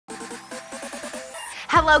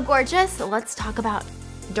Hello, gorgeous. Let's talk about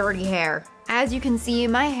dirty hair. As you can see,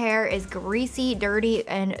 my hair is greasy, dirty,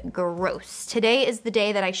 and gross. Today is the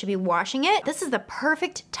day that I should be washing it. This is the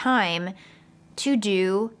perfect time to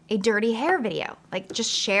do a dirty hair video. Like,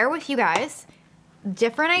 just share with you guys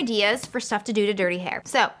different ideas for stuff to do to dirty hair.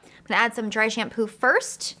 So, I'm gonna add some dry shampoo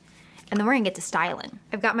first, and then we're gonna get to styling.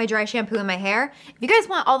 I've got my dry shampoo in my hair. If you guys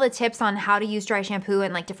want all the tips on how to use dry shampoo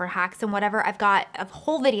and like different hacks and whatever, I've got a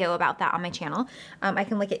whole video about that on my channel. I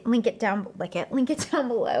can link it down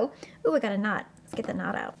below. Ooh, I got a knot. Let's get the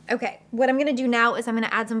knot out. Okay, what I'm gonna do now is I'm gonna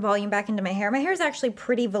add some volume back into my hair. My hair is actually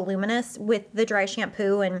pretty voluminous with the dry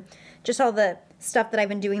shampoo and just all the stuff that I've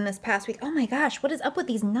been doing this past week. Oh my gosh, what is up with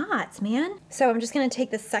these knots, man? So I'm just gonna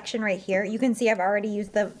take this section right here. You can see I've already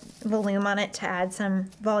used the volume on it to add some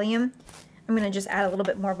volume. I'm gonna just add a little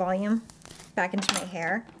bit more volume back into my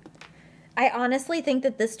hair. I honestly think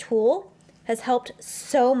that this tool has helped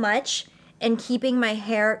so much in keeping my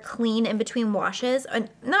hair clean in between washes.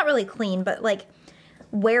 Not really clean, but like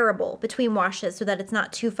wearable between washes so that it's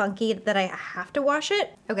not too funky that I have to wash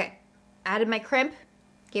it. Okay, added my crimp,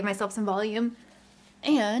 gave myself some volume.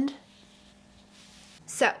 And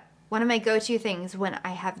so one of my go-to things when I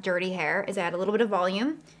have dirty hair is add a little bit of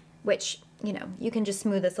volume, which, you know, you can just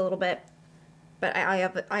smooth this a little bit, but I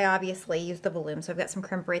obviously use the volume, so I've got some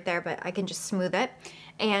crimp right there, but I can just smooth it.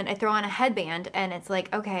 And I throw on a headband, and it's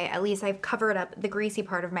like, okay, at least I've covered up the greasy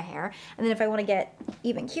part of my hair. And then if I want to get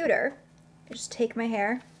even cuter, I just take my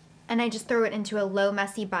hair and I just throw it into a low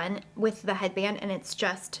messy bun with the headband, and it's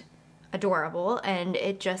just adorable and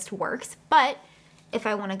it just works. But if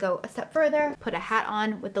I want to go a step further, put a hat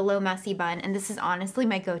on with the low messy bun, and this is honestly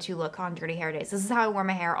my go-to look on dirty hair days. This is how I wore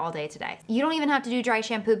my hair all day today. You don't even have to do dry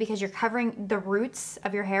shampoo because you're covering the roots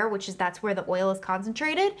of your hair, which is that's where the oil is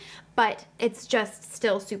concentrated, but it's just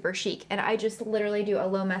still super chic. And I just literally do a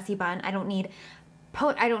low messy bun. I don't need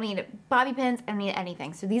bobby pins, I don't need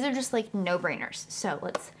anything. So these are just like no-brainers. So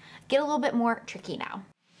let's get a little bit more tricky now.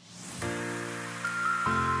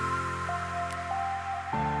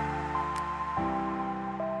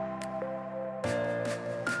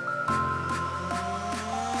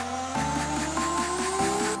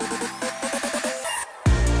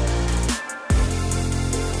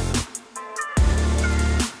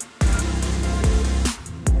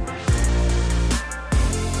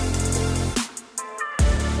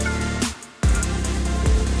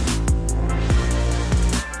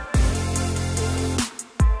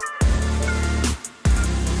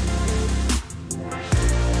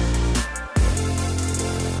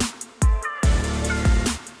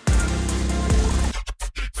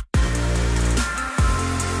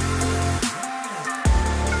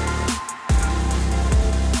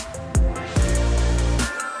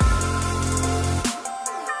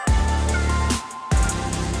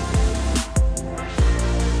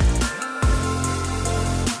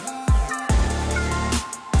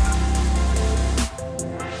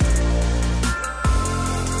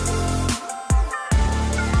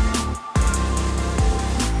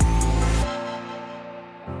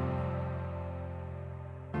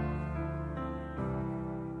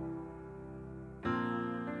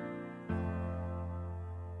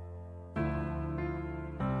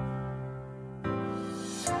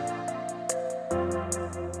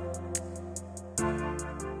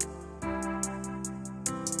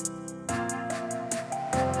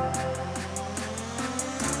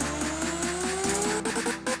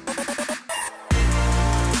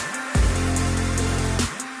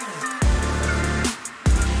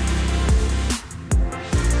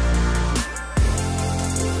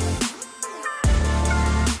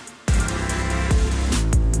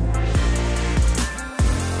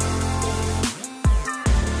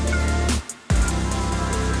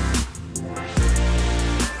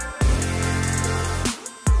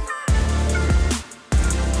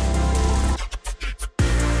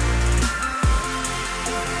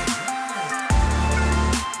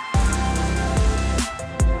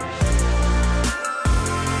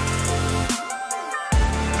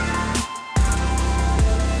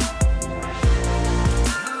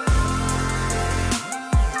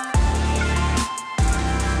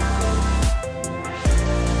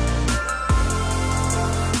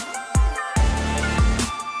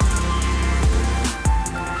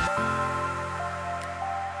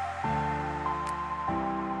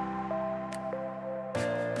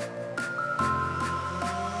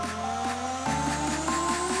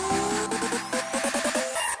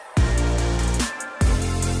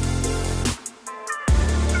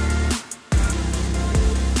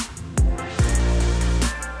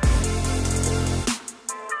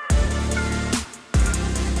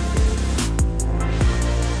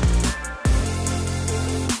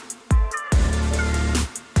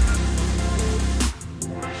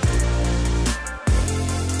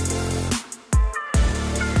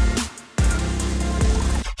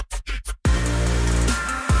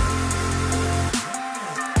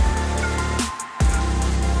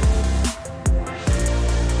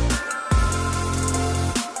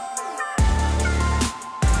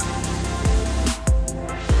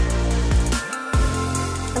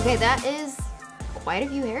 Okay, that is quite a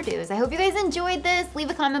few hairdos. I hope you guys enjoyed this. Leave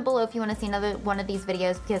a comment below if you want to see another one of these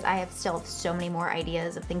videos because I have still so many more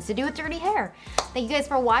ideas of things to do with dirty hair. Thank you guys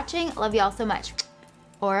for watching. Love you all so much.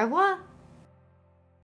 Au revoir.